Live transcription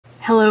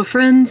Hello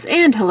friends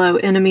and hello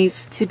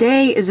enemies.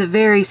 Today is a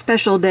very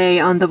special day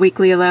on the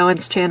Weekly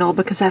Allowance channel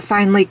because I've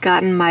finally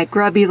gotten my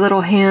grubby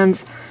little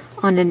hands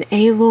on an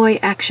Aloy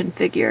action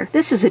figure.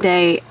 This is a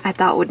day I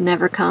thought would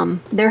never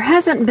come. There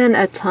hasn't been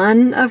a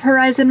ton of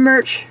Horizon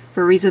merch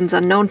for reasons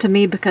unknown to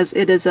me because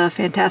it is a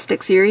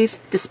fantastic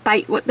series,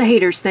 despite what the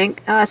haters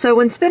think. So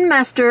when Spin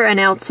Master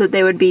announced that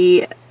they would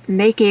be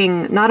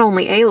making not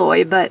only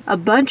Aloy, but a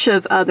bunch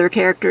of other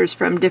characters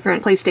from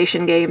different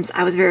PlayStation games,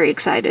 I was very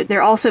excited.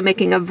 They're also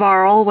making a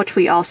Varl, which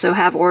we also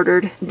have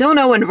ordered. Don't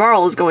know when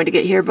Varl is going to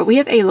get here, but we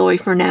have Aloy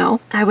for now.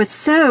 I was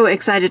so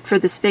excited for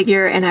this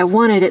figure, and I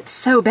wanted it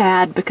so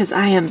bad because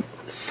I am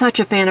such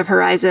a fan of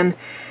Horizon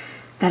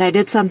that I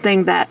did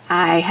something that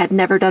I had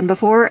never done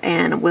before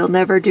and will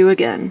never do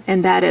again.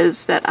 And that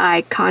is that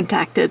I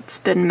contacted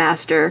Spin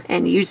Master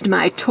and used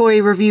my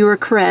toy reviewer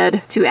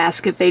cred to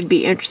ask if they'd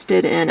be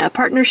interested in a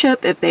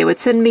partnership, if they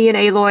would send me an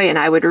Aloy and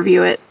I would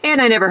review it.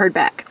 And I never heard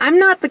back. I'm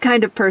not the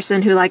kind of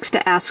person who likes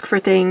to ask for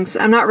things.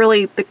 I'm not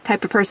really the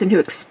type of person who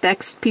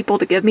expects people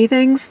to give me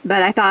things,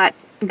 but I thought,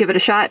 give it a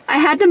shot. I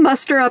had to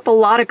muster up a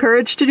lot of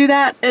courage to do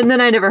that, and then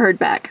I never heard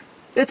back.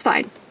 It's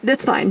fine.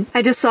 That's fine.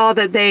 I just saw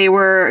that they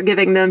were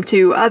giving them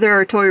to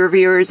other toy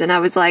reviewers and I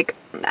was like,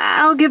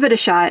 I'll give it a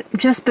shot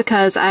just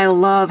because I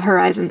love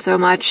Horizon so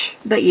much.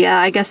 But yeah,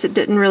 I guess it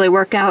didn't really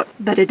work out,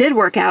 but it did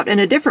work out in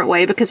a different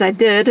way because I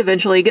did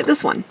eventually get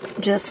this one.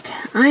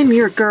 I'm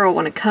your girl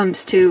when it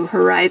comes to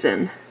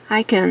Horizon.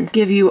 I can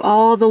give you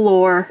all the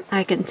lore,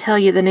 I can tell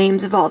you the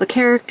names of all the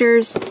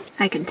characters,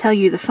 I can tell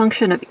you the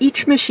function of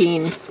each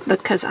machine,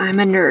 because I'm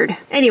a nerd.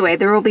 Anyway,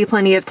 there will be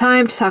plenty of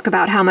time to talk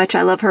about how much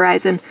I love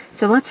Horizon,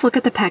 so let's look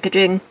at the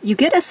packaging. You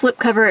get a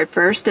slipcover at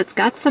first. It's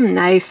got some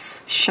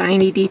nice,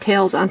 shiny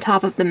details on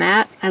top of the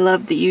mat. I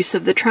love the use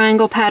of the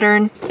triangle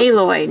pattern.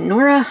 Aloy,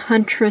 Nora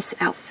Huntress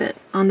outfit.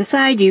 On the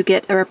side, you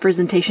get a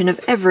representation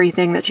of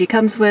everything that she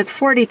comes with,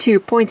 42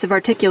 points of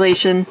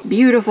articulation,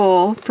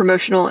 beautiful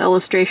promotional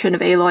illustration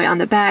of Aloy on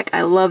the back.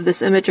 I love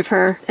this image of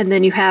her. And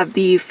then you have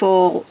the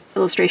full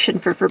illustration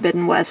for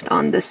Forbidden West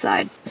on this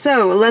side.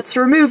 So let's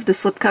remove the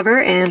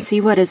slipcover and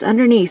see what is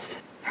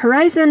underneath.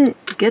 Horizon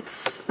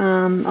gets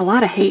a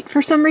lot of hate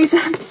for some reason.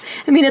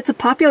 I mean, it's a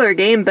popular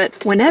game,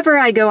 but whenever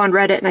I go on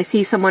Reddit and I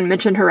see someone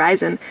mention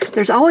Horizon,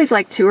 there's always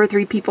like 2 or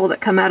 3 people that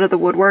come out of the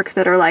woodwork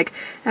that are like,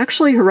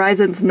 actually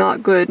Horizon's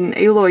not good and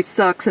Aloy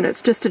sucks and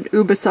it's just an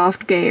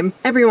Ubisoft game.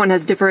 Everyone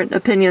has different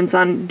opinions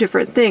on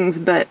different things,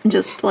 but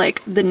just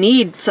like the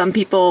need some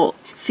people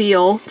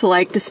feel to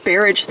like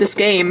disparage this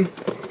game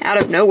out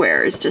of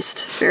nowhere is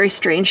just very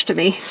strange to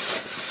me.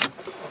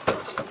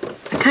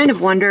 I kind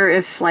of wonder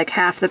if like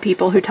half the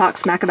people who talk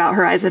smack about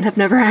Horizon have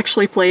never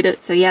actually played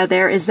it. So yeah,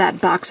 there is that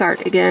box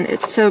art again.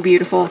 It's so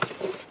beautiful.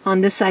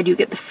 On this side you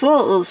get the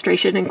full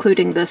illustration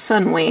including the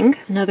sun wing.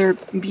 Another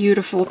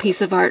beautiful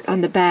piece of art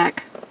on the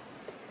back.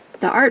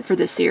 The art for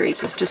this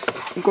series is just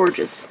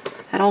gorgeous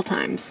at all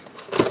times.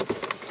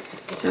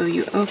 So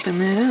you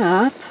open it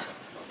up.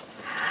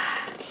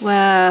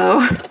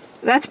 Whoa.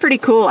 That's pretty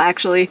cool,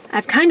 actually.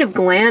 I've kind of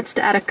glanced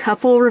at a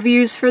couple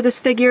reviews for this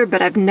figure,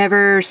 but I've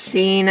never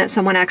seen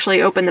someone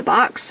actually open the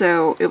box,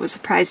 so it was a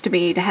surprise to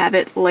me to have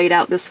it laid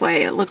out this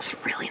way. It looks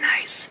really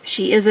nice.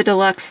 She is a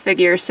deluxe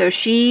figure, so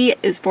she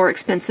is more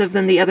expensive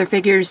than the other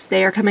figures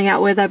they are coming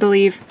out with, I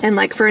believe. And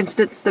like, for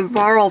instance, the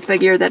Varl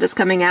figure that is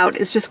coming out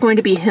is just going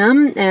to be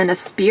him and a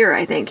spear,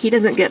 I think. He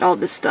doesn't get all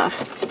this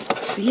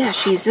stuff. So yeah,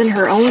 she's in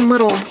her own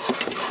little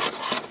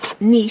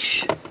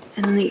niche.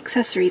 And then the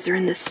accessories are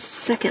in this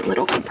second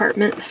little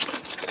compartment.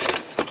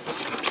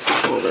 Just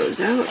pull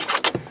those out.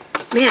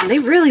 Man, they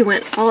really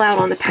went all out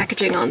on the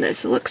packaging on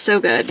this. It looks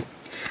so good.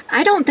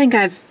 I don't think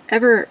I've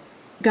ever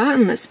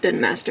gotten a Spin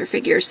Master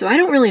figure, so I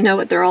don't really know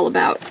what they're all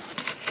about.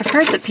 I've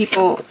heard that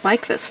people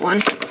like this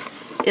one.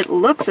 It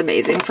looks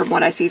amazing from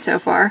what I see so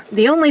far.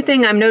 The only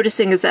thing I'm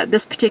noticing is that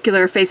this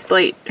particular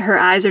faceplate, her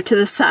eyes are to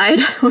the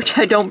side, which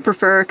I don't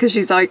prefer because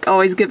she's like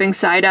always giving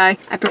side eye.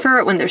 I prefer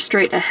it when they're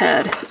straight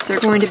ahead. Is there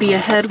going to be a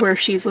head where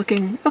she's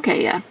looking?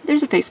 Okay, yeah,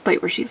 there's a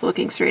faceplate where she's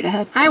looking straight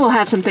ahead. I will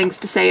have some things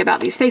to say about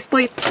these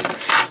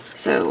faceplates,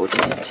 so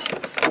just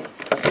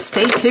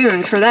stay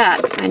tuned for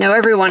that. I know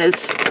everyone is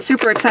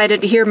super excited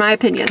to hear my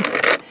opinion.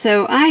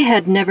 So I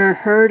had never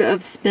heard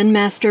of Spin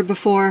Master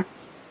before.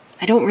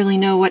 I don't really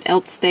know what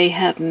else they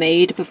have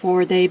made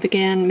before they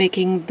began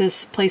making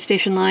this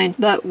PlayStation line,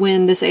 but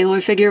when this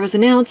Aloy figure was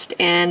announced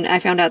and I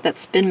found out that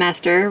Spin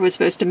Master was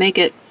supposed to make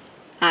it,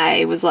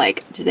 I was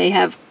like, do they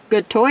have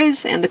good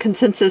toys? And the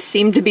consensus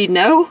seemed to be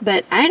no,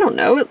 but I don't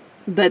know.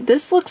 But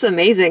this looks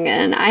amazing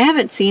and I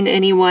haven't seen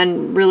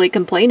anyone really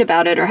complain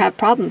about it or have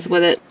problems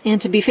with it. And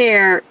to be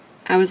fair,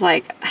 I was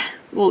like,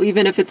 well,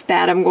 even if it's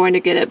bad, I'm going to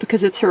get it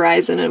because it's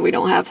Horizon and we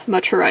don't have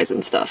much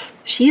Horizon stuff.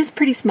 She is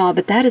pretty small,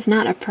 but that is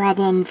not a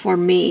problem for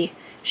me.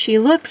 She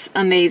looks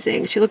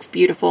amazing. She looks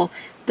beautiful.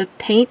 The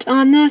paint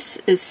on this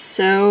is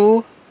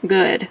so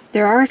good.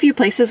 There are a few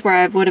places where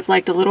I would have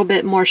liked a little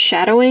bit more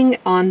shadowing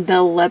on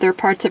the leather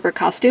parts of her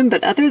costume,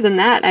 but other than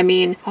that, I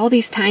mean, all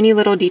these tiny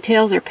little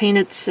details are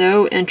painted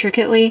so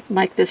intricately,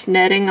 like this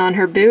netting on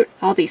her boot,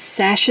 all these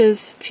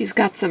sashes. She's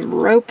got some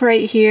rope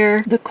right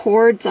here, the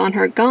cords on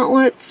her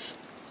gauntlets.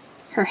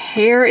 Her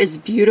hair is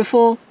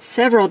beautiful.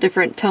 Several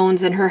different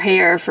tones in her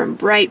hair, from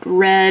bright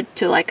red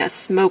to like a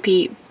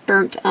smoky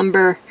burnt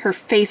umber. Her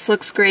face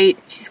looks great.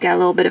 She's got a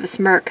little bit of a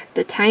smirk.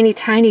 The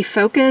tiny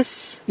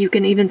focus. You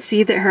can even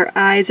see that her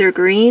eyes are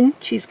green.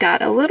 She's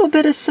got a little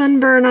bit of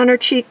sunburn on her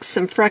cheeks,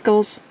 some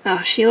freckles.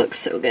 Oh, she looks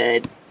so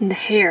good. And the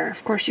hair,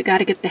 of course, you got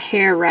to get the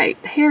hair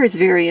right. The hair is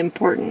very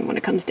important when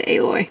it comes to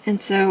Aloy.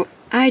 And so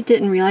I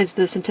didn't realize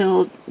this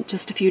until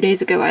just a few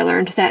days ago. I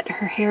learned that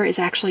her hair is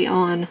actually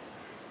on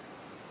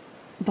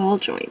ball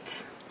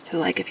joints. So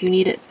like if you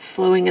need it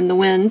flowing in the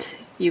wind,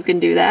 you can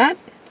do that.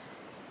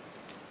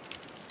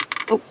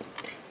 Oh,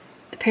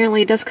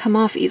 apparently it does come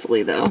off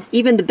easily though.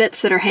 Even the bits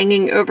that are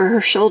hanging over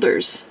her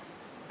shoulders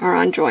are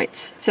on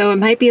joints. So it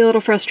might be a little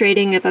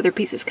frustrating if other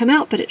pieces come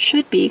out, but it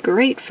should be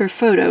great for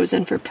photos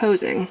and for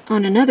posing.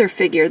 On another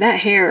figure, that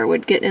hair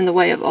would get in the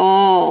way of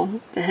all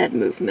the head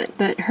movement,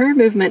 but her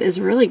movement is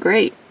really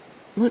great.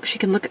 Look, she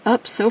can look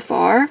up so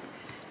far.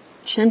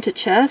 Chin to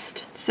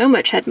chest. So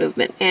much head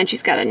movement. And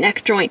she's got a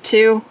neck joint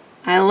too.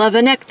 I love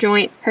a neck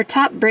joint. Her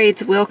top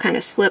braids will kind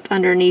of slip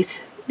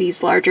underneath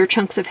these larger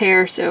chunks of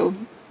hair, so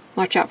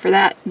watch out for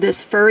that.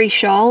 This furry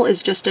shawl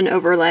is just an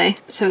overlay,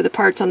 so the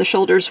parts on the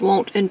shoulders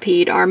won't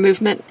impede our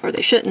movement, or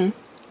they shouldn't.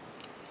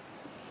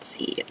 Let's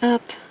see,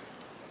 up.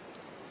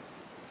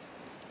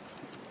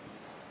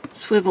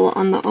 Swivel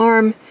on the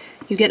arm.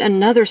 You get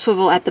another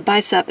swivel at the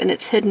bicep, and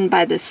it's hidden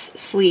by this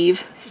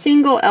sleeve.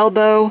 Single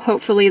elbow.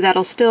 Hopefully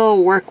that'll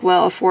still work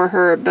well for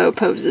her bow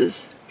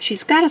poses.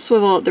 She's got a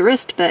swivel at the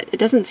wrist, but it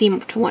doesn't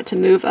seem to want to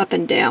move up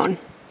and down.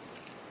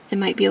 It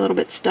might be a little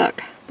bit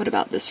stuck. What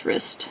about this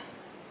wrist?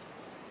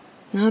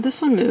 No,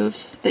 this one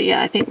moves. But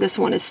yeah, I think this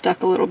one is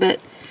stuck a little bit.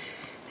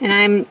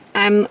 And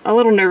I'm a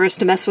little nervous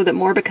to mess with it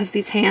more because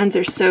these hands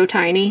are so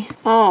tiny.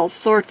 All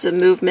sorts of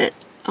movement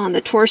on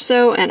the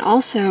torso and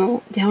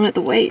also down at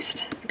the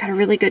waist. Got a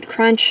really good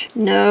crunch.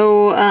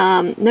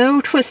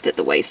 No twist at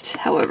the waist,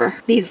 however.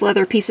 These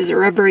leather pieces are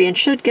rubbery and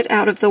should get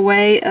out of the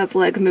way of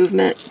leg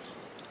movement.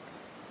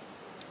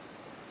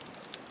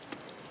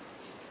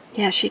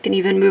 Yeah, she can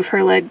even move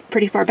her leg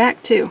pretty far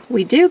back too.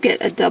 We do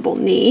get a double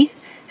knee.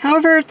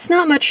 However, it's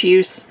not much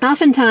use.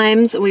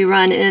 Oftentimes we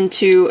run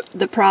into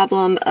the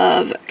problem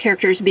of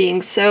characters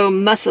being so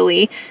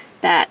muscly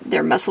that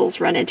their muscles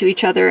run into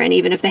each other, and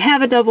even if they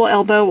have a double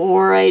elbow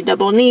or a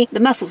double knee, the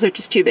muscles are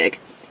just too big.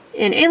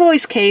 In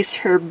Aloy's case,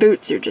 her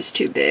boots are just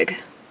too big.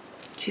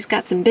 She's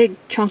got some big,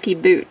 chunky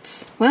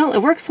boots. Well,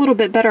 it works a little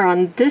bit better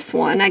on this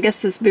one. I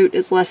guess this boot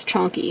is less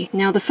chunky.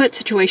 Now, the foot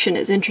situation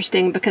is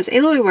interesting because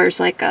Aloy wears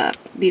like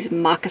these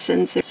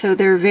moccasins, so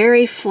they're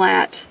very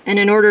flat, and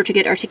in order to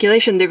get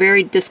articulation, they're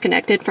very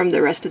disconnected from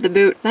the rest of the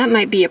boot. That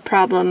might be a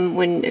problem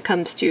when it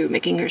comes to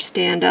making her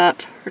stand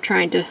up or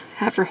trying to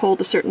have her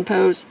hold a certain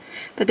pose.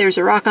 But there's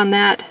a rock on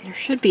that. There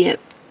should be a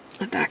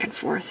back and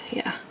forth,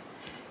 yeah.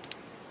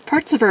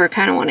 Parts of her are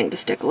kind of wanting to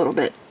stick a little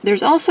bit.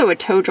 There's also a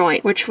toe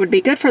joint, which would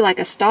be good for like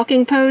a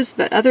stalking pose,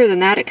 but other than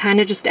that, it kind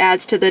of just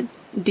adds to the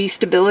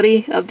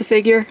destability of the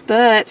figure.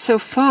 But so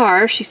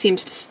far, she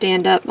seems to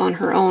stand up on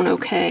her own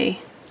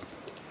okay.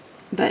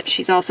 But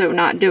she's also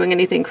not doing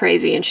anything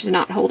crazy, and she's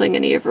not holding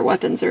any of her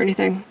weapons or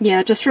anything.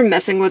 Yeah, just from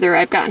messing with her,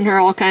 I've gotten her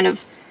all kind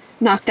of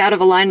knocked out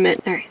of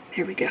alignment. All right,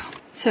 there we go.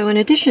 So in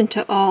addition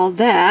to all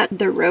that,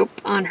 the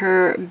rope on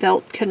her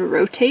belt can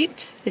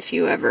rotate. If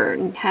you ever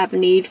have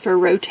need for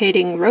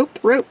rotating rope,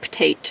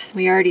 rope-tate.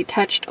 We already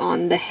touched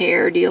on the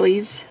hair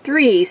dealies.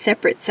 3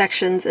 separate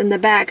sections in the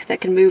back that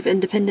can move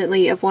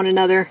independently of one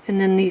another, and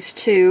then these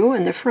 2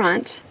 in the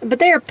front. But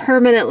they are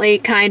permanently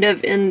kind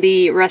of in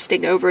the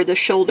resting over the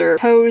shoulder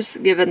pose,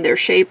 given their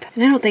shape.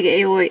 And I don't think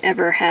Aloy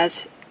ever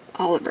has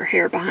all of her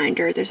hair behind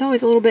her. There's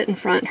always a little bit in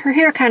front. Her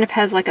hair kind of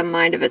has like a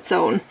mind of its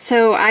own.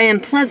 So I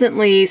am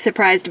pleasantly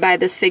surprised by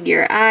this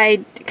figure.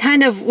 I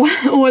kind of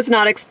was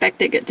not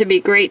expecting it to be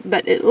great,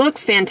 but it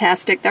looks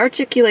fantastic. The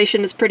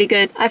articulation is pretty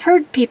good. I've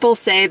heard people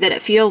say that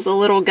it feels a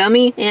little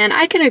gummy, and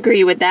I can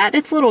agree with that.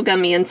 It's a little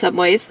gummy in some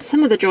ways.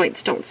 Some of the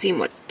joints don't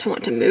seem to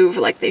want to move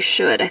like they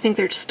should. I think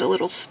they're just a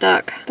little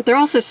stuck. But they're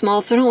also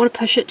small, so I don't want to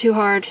push it too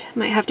hard.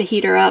 Might have to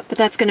heat her up, but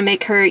that's going to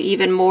make her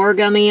even more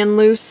gummy and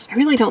loose. I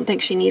really don't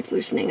think she needs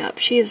loosening up.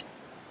 She is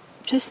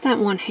just that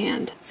one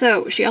hand.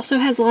 So she also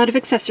has a lot of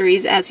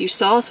accessories, as you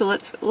saw, so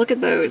let's look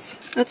at those.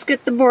 Let's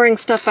get the boring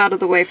stuff out of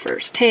the way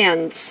first.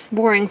 Hands.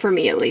 Boring for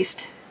me, at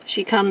least.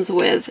 She comes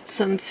with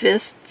some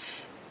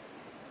fists.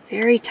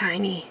 Very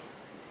tiny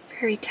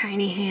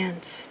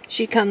hands.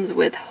 She comes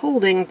with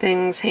holding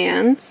things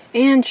hands,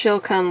 and she'll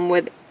come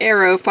with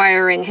arrow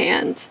firing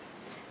hands.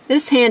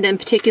 This hand in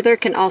particular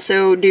can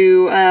also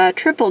do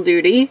triple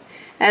duty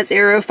as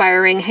arrow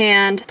firing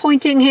hand,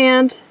 pointing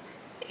hand,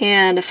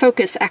 and a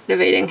focus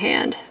activating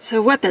hand.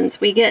 So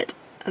weapons, we get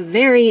a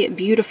very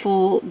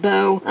beautiful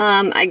bow.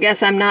 I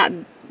guess I'm not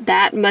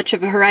that much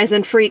of a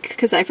Horizon freak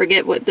because I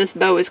forget what this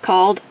bow is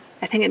called.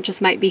 I think it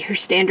just might be her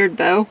standard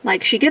bow.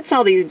 Like, she gets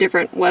all these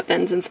different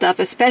weapons and stuff,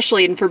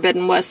 especially in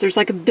Forbidden West. There's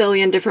like a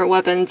billion different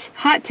weapons.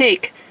 Hot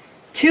take.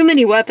 Too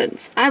many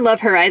weapons. I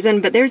love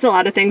Horizon, but there's a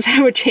lot of things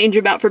I would change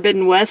about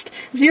Forbidden West.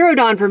 Zero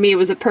Dawn for me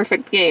was a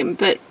perfect game,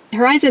 but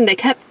Horizon, they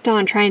kept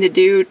on trying to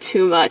do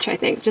too much, I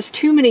think. Just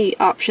too many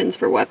options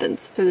for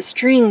weapons. So the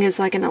string is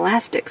like an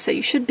elastic, so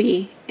you should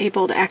be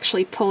able to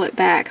actually pull it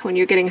back when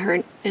you're getting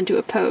her into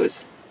a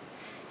pose.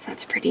 So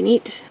that's pretty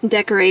neat.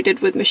 Decorated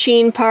with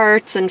machine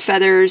parts and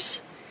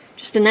feathers.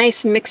 Just a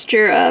nice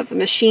mixture of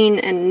machine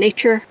and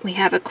nature. We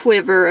have a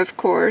quiver, of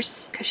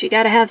course, because you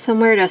gotta have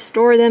somewhere to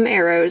store them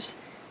arrows.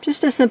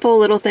 Just a simple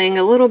little thing,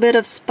 a little bit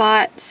of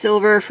spot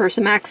silver for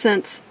some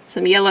accents,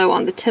 some yellow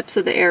on the tips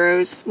of the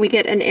arrows. We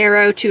get an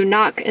arrow to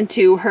knock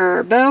into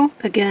her bow.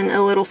 Again,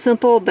 a little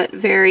simple but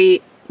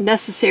very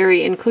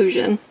necessary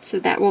inclusion, so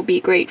that will be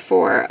great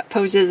for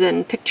poses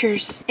and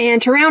pictures.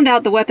 And to round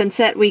out the weapon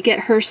set, we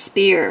get her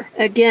spear.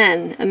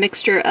 Again, a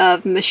mixture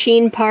of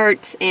machine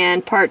parts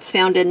and parts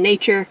found in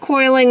nature.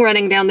 Coiling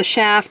running down the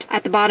shaft.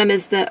 At the bottom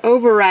is the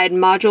override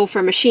module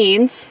for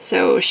machines,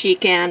 so she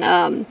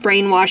can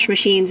brainwash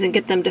machines and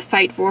get them to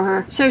fight for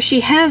her. So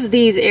she has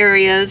these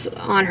areas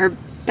on her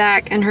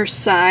back and her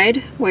side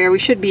where we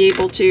should be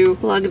able to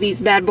plug these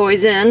bad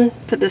boys in.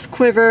 Put this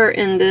quiver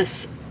in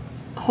this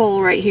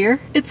hole right here.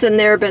 It's in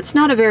there, but it's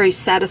not a very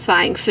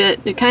satisfying fit.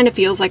 It kind of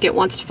feels like it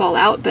wants to fall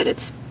out, but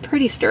it's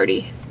pretty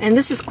sturdy. And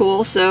this is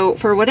cool, so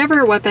for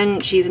whatever weapon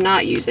she's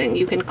not using,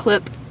 you can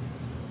clip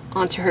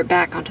onto her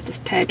back onto this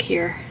peg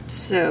here.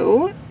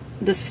 So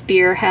the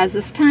spear has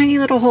this tiny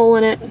little hole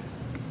in it.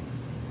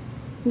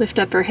 Lift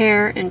up her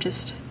hair and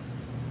just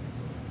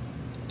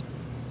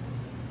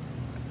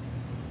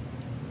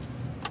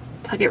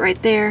plug it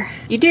right there.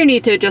 You do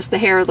need to adjust the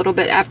hair a little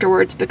bit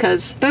afterwards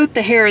because both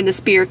the hair and the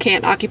spear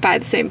can't occupy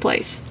the same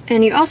place.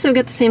 And you also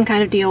get the same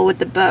kind of deal with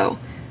the bow.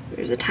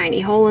 There's a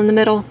tiny hole in the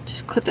middle.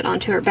 Just clip it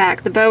onto her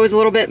back. The bow is a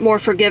little bit more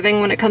forgiving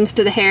when it comes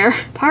to the hair.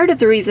 Part of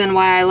the reason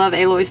why I love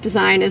Aloy's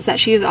design is that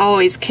she is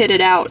always kitted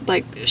out.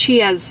 Like, she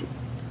has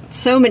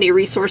so many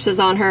resources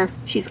on her.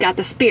 She's got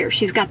the spear,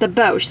 she's got the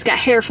bow, she's got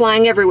hair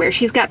flying everywhere,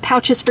 she's got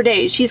pouches for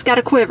days, she's got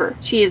a quiver.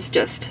 She is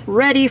just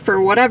ready for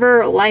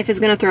whatever life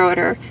is gonna throw at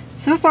her.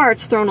 So far,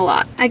 it's thrown a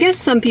lot. I guess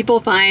some people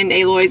find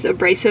Aloy's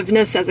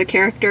abrasiveness as a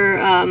character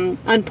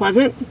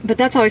unpleasant, but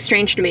that's always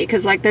strange to me,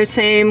 because like those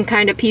same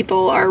kind of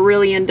people are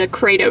really into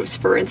Kratos,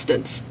 for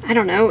instance. I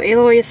don't know,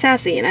 Aloy is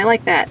sassy, and I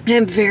like that.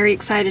 I'm very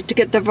excited to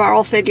get the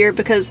Varl figure,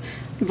 because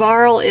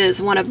Varl is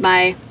one of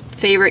my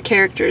favorite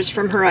characters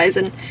from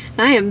Horizon,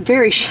 and I am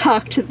very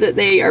shocked that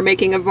they are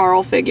making a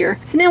Varl figure.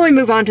 So now we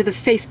move on to the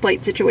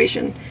faceplate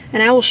situation,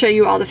 and I will show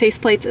you all the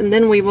faceplates, and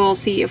then we will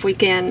see if we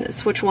can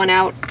switch one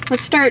out.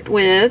 Let's start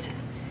with,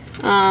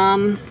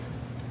 the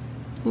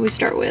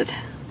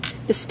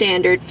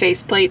standard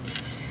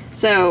faceplates.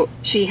 So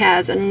she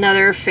has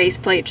another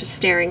faceplate just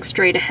staring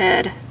straight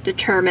ahead,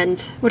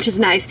 determined, which is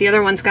nice. The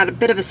other one's got a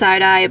bit of a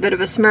side eye, a bit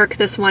of a smirk.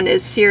 This one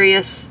is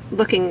serious,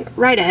 looking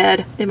right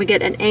ahead. Then we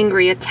get an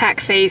angry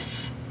attack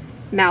face,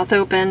 mouth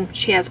open.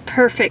 She has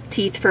perfect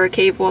teeth for a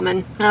cave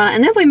woman.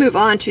 And then we move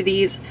on to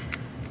these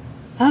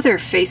other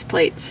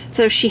faceplates.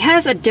 So she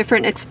has a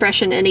different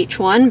expression in each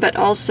one, but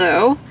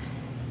also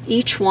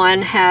each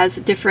one has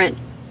different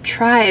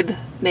tribe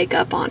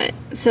makeup on it.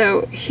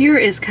 So here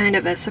is kind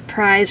of a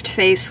surprised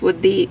face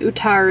with the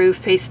Utaru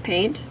face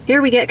paint. Here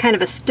we get kind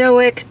of a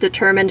stoic,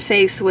 determined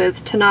face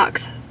with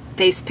Tanakh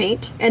face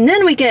paint. And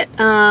then we get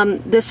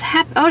this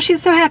oh,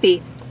 she's so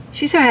happy.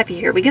 She's so happy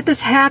here. We get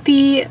this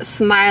happy,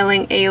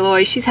 smiling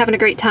Aloy. She's having a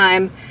great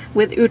time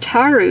with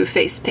Utaru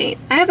face paint.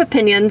 I have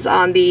opinions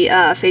on the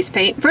face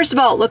paint. First of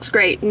all, it looks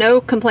great.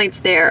 No complaints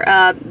there.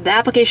 The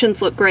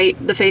applications look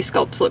great. The face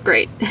sculpts look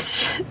great.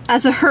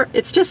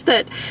 It's just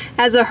that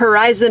as a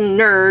Horizon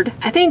nerd,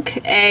 I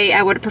think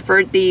I would have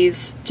preferred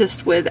these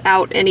just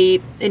without any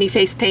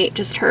face paint,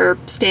 just her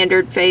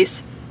standard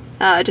face,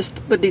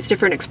 just with these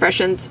different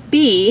expressions.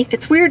 B,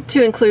 it's weird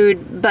to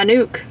include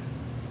Banuk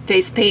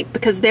face paint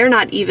because they're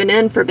not even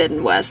in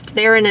Forbidden West.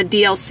 They're in a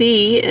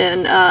DLC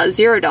in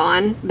Zero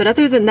Dawn, but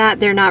other than that,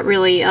 they're not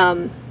really,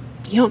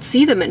 you don't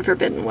see them in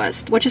Forbidden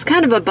West, which is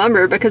kind of a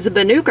bummer because the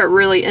Banuk are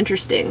really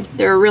interesting.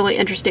 They're a really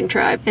interesting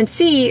tribe. And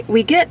C,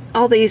 we get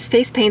all these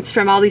face paints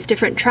from all these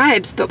different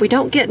tribes, but we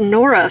don't get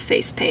Nora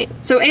face paint.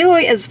 So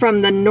Aloy is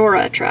from the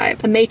Nora tribe,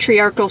 a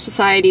matriarchal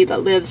society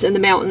that lives in the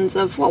mountains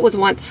of what was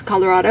once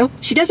Colorado.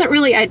 She doesn't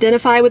really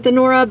identify with the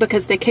Nora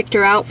because they kicked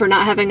her out for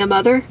not having a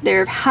mother.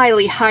 They're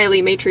highly,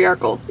 highly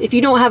matriarchal. If you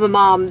don't have a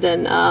mom,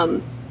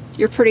 then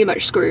you're pretty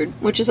much screwed,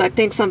 which is, I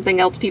think, something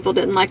else people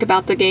didn't like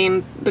about the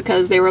game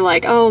because they were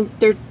like, oh,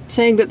 they're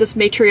saying that this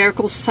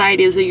matriarchal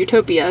society is a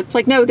utopia. It's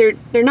like, no,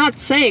 they're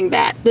not saying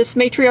that. This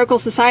matriarchal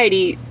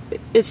society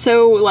is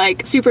so,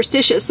 like,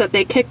 superstitious that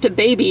they kicked a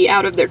baby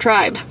out of their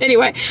tribe.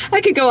 Anyway, I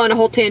could go on a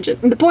whole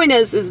tangent. The point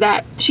is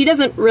that she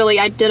doesn't really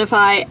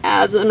identify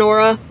as a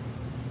Nora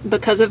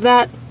because of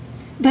that.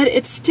 But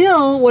it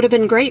still would have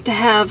been great to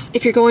have,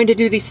 if you're going to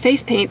do these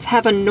face paints,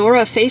 have a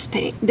Nora face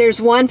paint. There's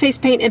one face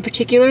paint in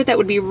particular that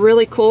would be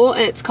really cool,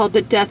 and it's called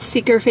the Death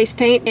Seeker face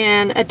paint,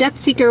 and a Death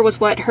Seeker was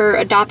what her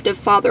adoptive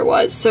father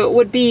was, so it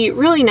would be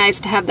really nice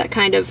to have that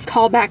kind of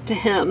callback to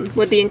him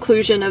with the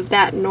inclusion of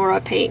that Nora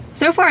paint.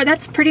 So far,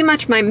 that's pretty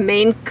much my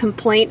main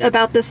complaint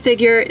about this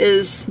figure,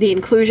 is the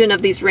inclusion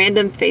of these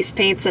random face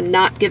paints and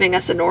not giving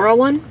us a Nora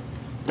one.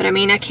 But I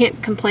mean, I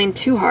can't complain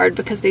too hard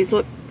because these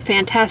look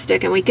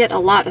fantastic and we get a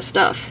lot of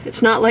stuff.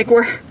 It's not like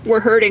we're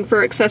hurting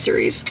for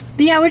accessories.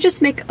 But yeah, it would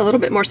just make a little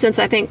bit more sense,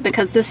 I think,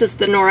 because this is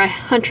the Nora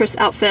Huntress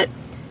outfit,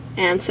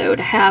 and so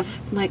to have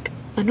like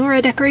a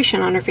Nora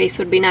decoration on her face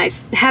would be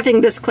nice.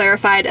 Having this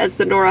clarified as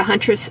the Nora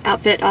Huntress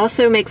outfit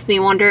also makes me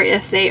wonder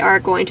if they are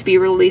going to be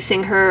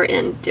releasing her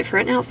in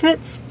different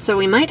outfits. So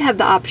we might have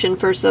the option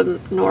for some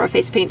Nora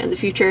face paint in the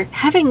future.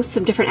 Having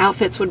some different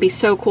outfits would be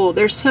so cool.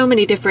 There's so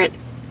many different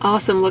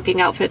awesome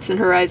looking outfits in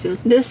Horizon.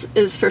 This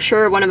is for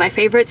sure one of my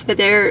favorites, but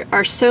there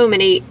are so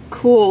many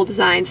cool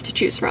designs to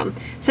choose from.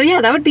 So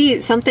yeah, that would be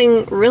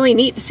something really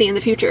neat to see in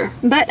the future.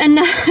 But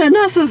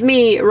enough of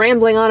me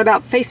rambling on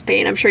about face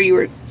paint. I'm sure you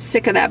were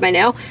sick of that by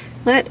now.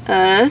 Let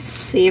us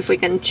see if we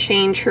can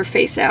change her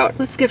face out.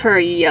 Let's give her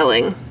a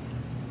yelling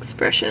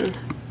expression.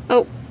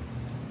 Oh.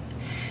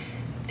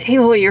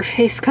 Aloy, your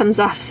face comes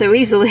off so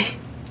easily.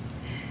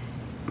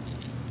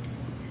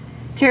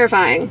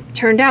 Terrifying.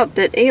 Turned out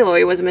that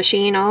Aloy was a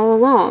machine all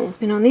along.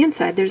 And on the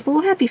inside, there's a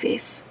little happy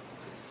face.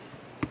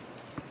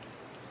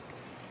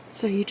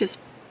 So you just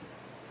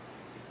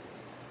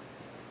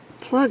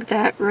plug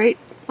that right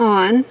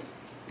on.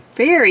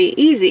 Very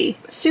easy.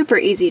 Super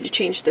easy to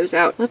change those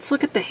out. Let's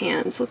look at the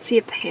hands. Let's see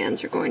if the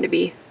hands are going to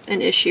be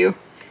an issue.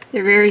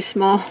 They're very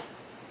small.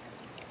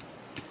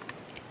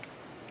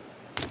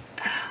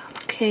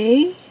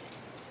 Okay.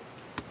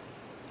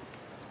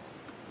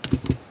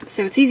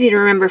 So it's easy to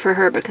remember for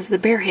her because the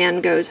bare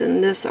hand goes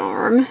in this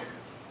arm.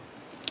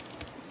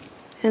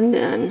 And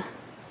then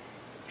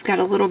you've got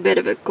a little bit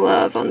of a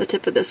glove on the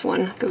tip of this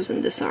one, goes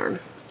in this arm.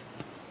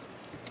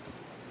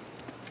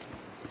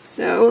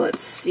 So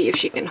let's see if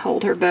she can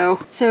hold her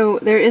bow. So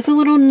there is a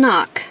little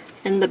knock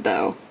in the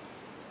bow.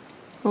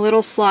 A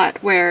little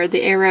slot where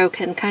the arrow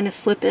can kind of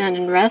slip in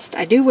and rest.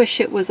 I do wish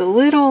it was a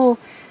little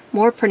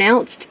more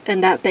pronounced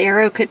and that the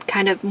arrow could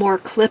kind of more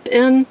clip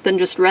in than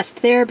just rest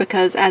there,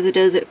 because as it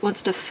is, it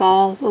wants to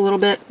fall a little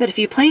bit. But if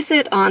you place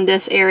it on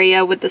this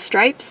area with the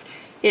stripes,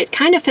 it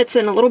kind of fits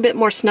in a little bit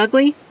more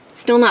snugly.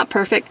 Still not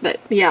perfect,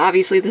 but yeah,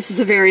 obviously this is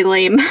a very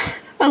lame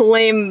a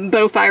lame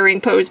bow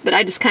firing pose, but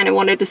I just kind of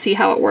wanted to see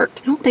how it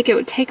worked. I don't think it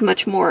would take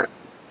much more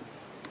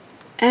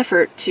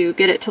effort to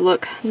get it to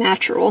look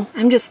natural.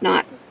 I'm just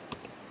not,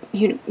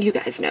 you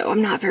guys know,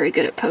 I'm not very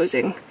good at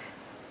posing.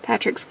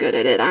 Patrick's good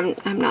at it,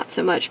 I'm not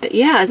so much. But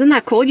yeah, isn't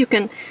that cool? You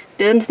can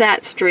bend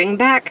that string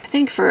back. I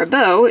think for a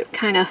bow, you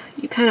kind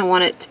of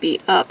want it to be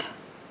up.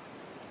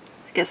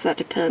 I guess that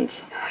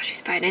depends. Oh,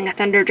 she's fighting a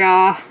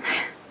Thunderjaw.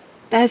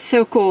 That's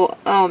so cool.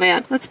 Oh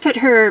man. Let's put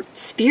her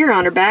spear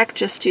on her back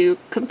just to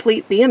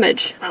complete the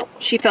image. Well,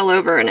 she fell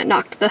over and it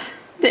knocked the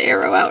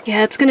arrow out.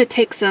 Yeah, it's gonna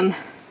take some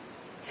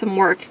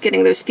work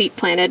getting those feet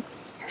planted.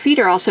 Her feet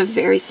are also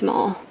very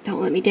small. Don't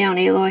let me down,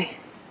 Aloy.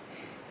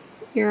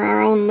 You're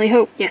our only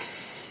hope.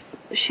 Yes,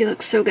 she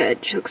looks so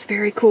good. She looks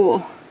very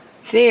cool.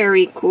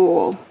 Very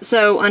cool.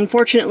 So,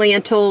 unfortunately,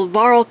 until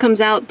Varl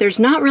comes out, there's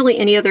not really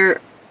any other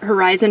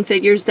Horizon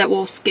figures that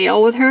will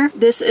scale with her.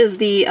 This is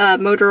the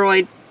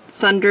Motoroid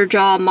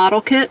Thunderjaw model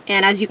kit,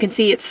 and as you can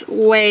see, it's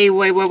way,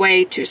 way, way,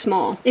 way too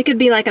small. It could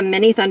be like a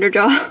mini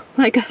Thunderjaw,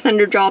 like a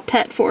Thunderjaw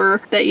pet for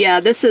her. But yeah,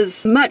 this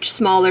is much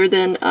smaller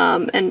than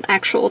an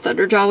actual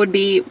Thunderjaw would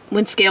be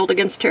when scaled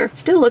against her.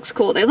 Still looks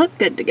cool. They look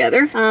good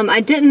together.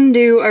 I didn't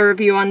do a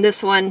review on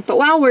this one, but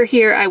while we're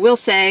here, I will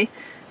say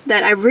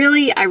that I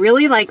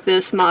really like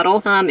this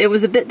model. It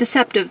was a bit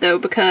deceptive though,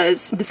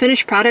 because the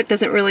finished product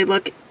doesn't really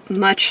look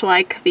much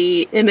like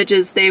the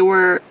images they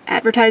were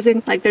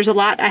advertising. Like, there's a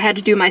lot I had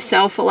to do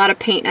myself, a lot of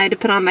paint I had to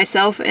put on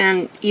myself,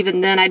 and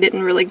even then I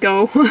didn't really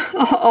go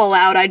all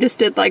out. I just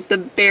did like the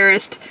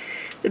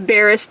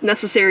barest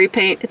necessary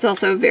paint. It's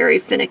also very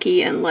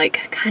finicky and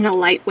like kind of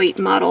lightweight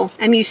model.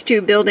 I'm used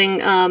to building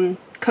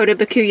Kota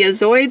Bakuya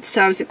Zoids,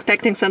 so I was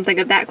expecting something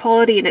of that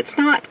quality, and it's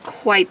not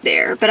quite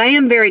there, but I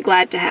am very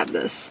glad to have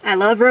this. I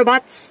love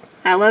robots.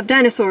 I love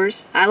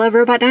dinosaurs. I love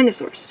robot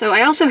dinosaurs. So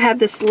I also have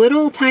this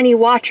little tiny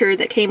watcher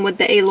that came with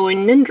the Aloy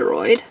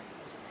Nindoroid.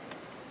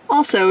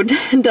 Also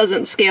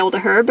doesn't scale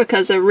to her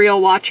because a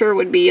real watcher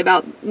would be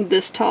about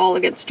this tall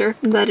against her.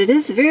 But it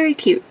is very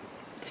cute.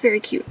 It's very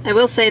cute. I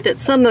will say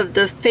that some of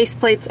the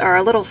faceplates are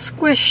a little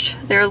squished.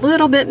 They're a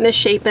little bit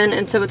misshapen,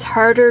 and so it's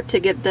harder to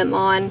get them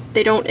on.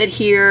 They don't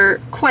adhere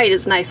quite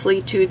as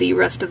nicely to the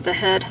rest of the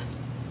head.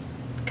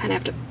 Kind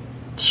of have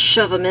to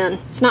shove them in.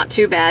 It's not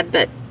too bad,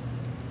 but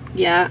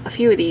yeah, a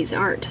few of these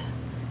aren't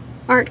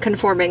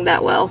conforming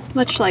that well,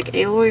 much like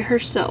Aloy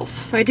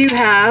herself. So I do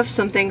have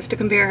some things to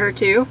compare her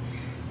to.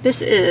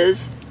 This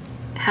is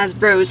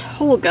Hasbro's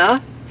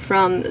Holga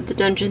from the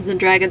Dungeons &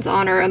 Dragons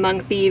Honor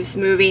Among Thieves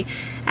movie.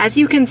 As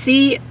you can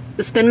see,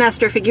 The Spin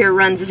Master figure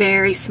runs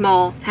very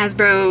small.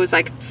 Hasbro is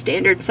like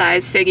standard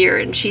size figure,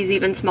 and she's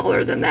even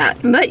smaller than that.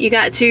 But you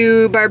got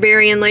two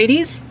barbarian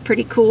ladies.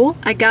 Pretty cool.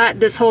 I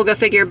got this Holga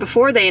figure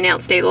before they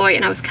announced Aloy,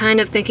 and I was kind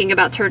of thinking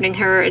about turning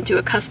her into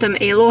a custom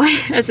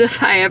Aloy, as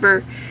if I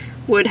ever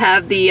would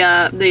have the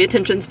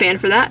attention span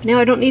for that. Now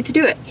I don't need to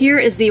do it. Here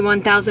is the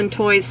 1000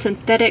 Toys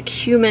Synthetic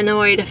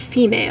Humanoid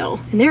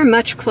Female, and they're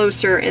much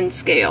closer in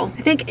scale.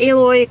 I think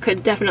Aloy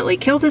could definitely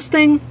kill this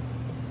thing.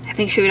 I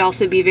think she would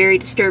also be very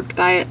disturbed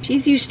by it.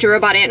 She's used to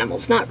robot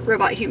animals, not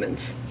robot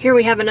humans. Here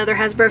we have another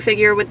Hasbro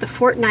figure with the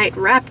Fortnite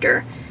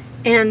Raptor,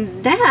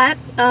 and that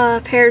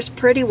pairs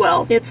pretty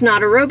well. It's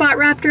not a robot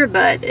raptor,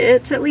 but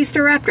it's at least a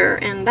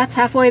raptor, and that's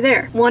halfway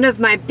there. One of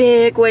my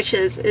big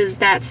wishes is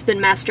that Spin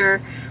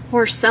Master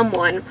or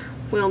someone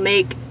will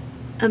make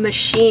a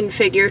machine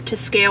figure to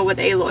scale with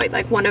Aloy,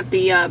 like one of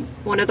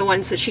the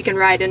ones that she can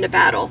ride into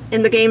battle.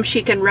 In the game,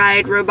 she can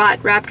ride robot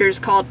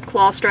raptors called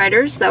Claw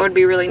Striders. That would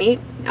be really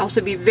neat.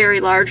 Also be very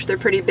large. They're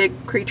pretty big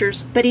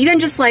creatures. But even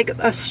just like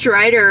a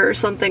Strider or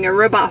something, a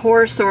robot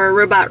horse or a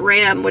robot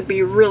ram would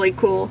be really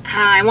cool.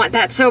 I want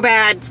that so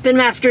bad. Spin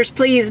Masters,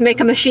 please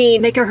make a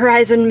machine. Make a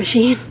Horizon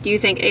machine. Do you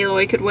think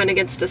Aloy could win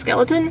against a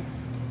skeleton?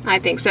 I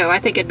think so. I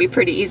think it'd be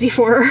pretty easy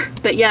for her.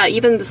 But yeah,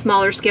 even the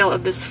smaller scale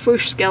of this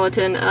Foosh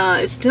skeleton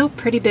is still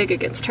pretty big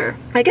against her.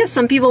 I guess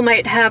some people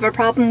might have a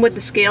problem with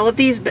the scale of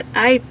these, but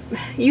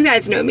you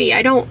guys know me.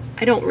 I don't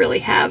really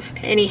have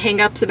any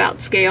hang-ups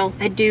about scale.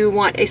 I do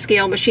want a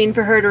scale machine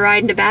for her to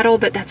ride into battle,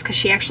 but that's because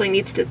she actually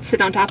needs to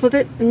sit on top of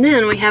it. And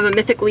then we have a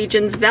Mythic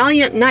Legion's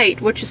Valiant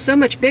Knight, which is so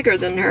much bigger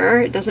than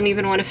her, it doesn't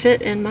even want to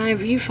fit in my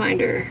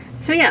viewfinder.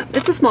 So yeah,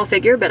 it's a small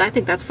figure, but I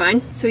think that's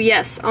fine. So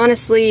yes,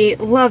 honestly,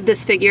 love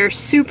this figure,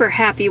 super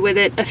happy with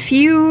it. A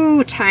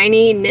few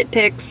tiny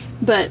nitpicks,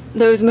 but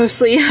those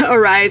mostly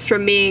arise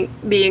from me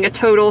being a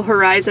total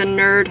Horizon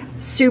nerd.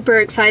 Super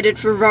excited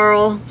for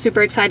Varl,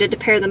 super excited to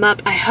pair them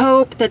up. I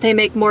hope that they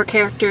make more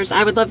characters.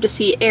 I would love to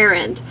see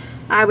Erend.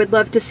 I would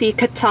love to see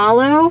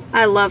Katalo.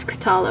 I love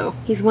Katalo.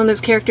 He's one of those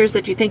characters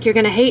that you think you're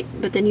gonna hate,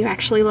 but then you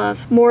actually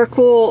love. More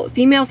cool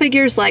female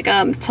figures like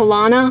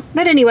Talana.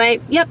 But anyway,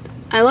 yep.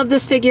 I love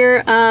this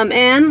figure,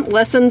 and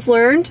lessons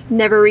learned,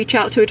 never reach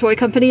out to a toy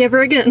company ever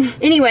again.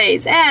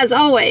 Anyways, as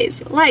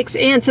always, likes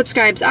and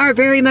subscribes are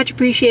very much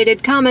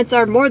appreciated. Comments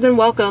are more than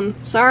welcome.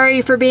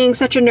 Sorry for being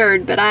such a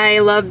nerd, but I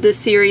love this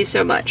series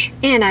so much.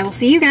 And I will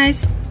see you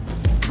guys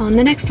on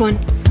the next one.